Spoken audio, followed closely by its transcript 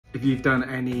If you've done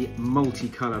any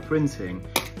multicolour printing,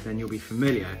 then you'll be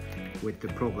familiar with the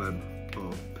problem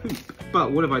of poop.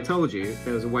 But what if I told you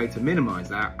there was a way to minimise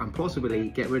that and possibly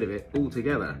get rid of it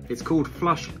altogether? It's called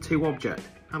flush to object.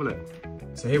 Have a look.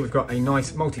 So here we've got a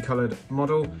nice multicoloured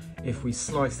model. If we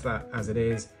slice that as it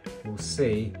is, we'll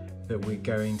see that we're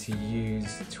going to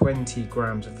use 20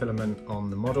 grams of filament on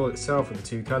the model itself with the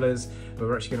two colours, but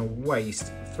we're actually going to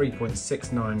waste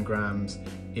 3.69 grams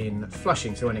in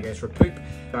flushing. So when it goes for a poop,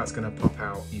 that's going to pop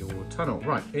out your tunnel.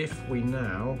 Right, if we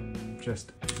now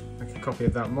just make a copy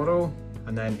of that model,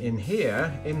 and then in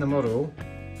here, in the model,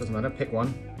 doesn't matter, pick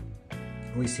one,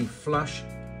 we see flush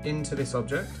into this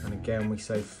object, and again we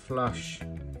say flush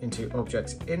into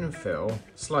objects infill,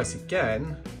 slice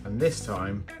again, and this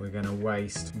time we're going to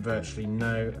waste virtually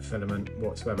no filament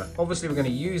whatsoever. Obviously we're going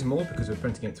to use more because we're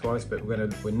printing it twice, but we're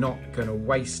not going to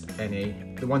waste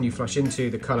any. The one you flush into,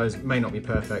 the colours may not be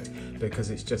perfect because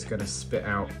it's just going to spit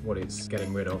out what it's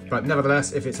getting rid of. But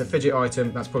nevertheless, if it's a fidget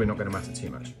item, that's probably not going to matter too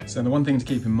much. So the one thing to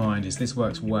keep in mind is this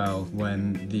works well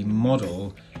when the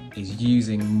model is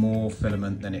using more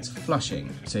filament than it's flushing.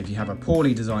 So if you have a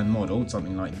poorly designed model,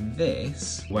 something like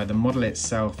this, where the model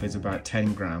itself is about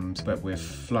 10 grams, but we're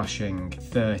flushing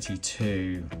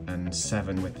 32 and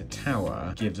 7 with the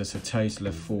tower, gives us a total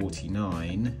of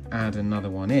 49. Add another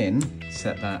one in,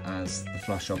 set that as the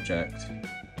flush object,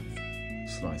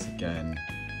 slice again,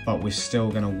 but we're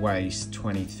still going to waste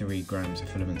 23 grams of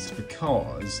filaments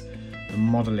because the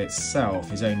model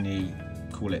itself is only,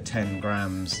 call it 10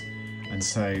 grams, and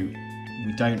so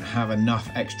we don't have enough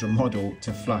extra model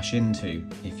to flush into.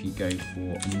 If you go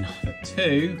for another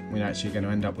 2, we're actually going to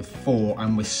end up with 4,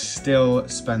 and we're still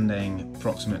spending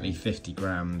approximately 50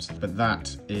 grams. But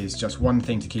that is just one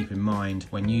thing to keep in mind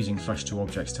when using flush to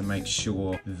objects, to make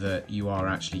sure that you are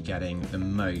actually getting the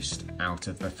most out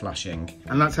of the flushing.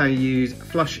 And that's how you use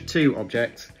flush to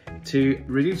objects to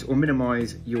reduce or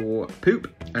minimise your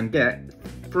poop and get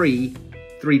free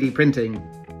 3D printing,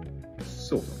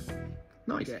 sort of.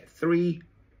 Nice. Get 3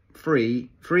 free,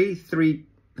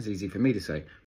 that's easy for me to say,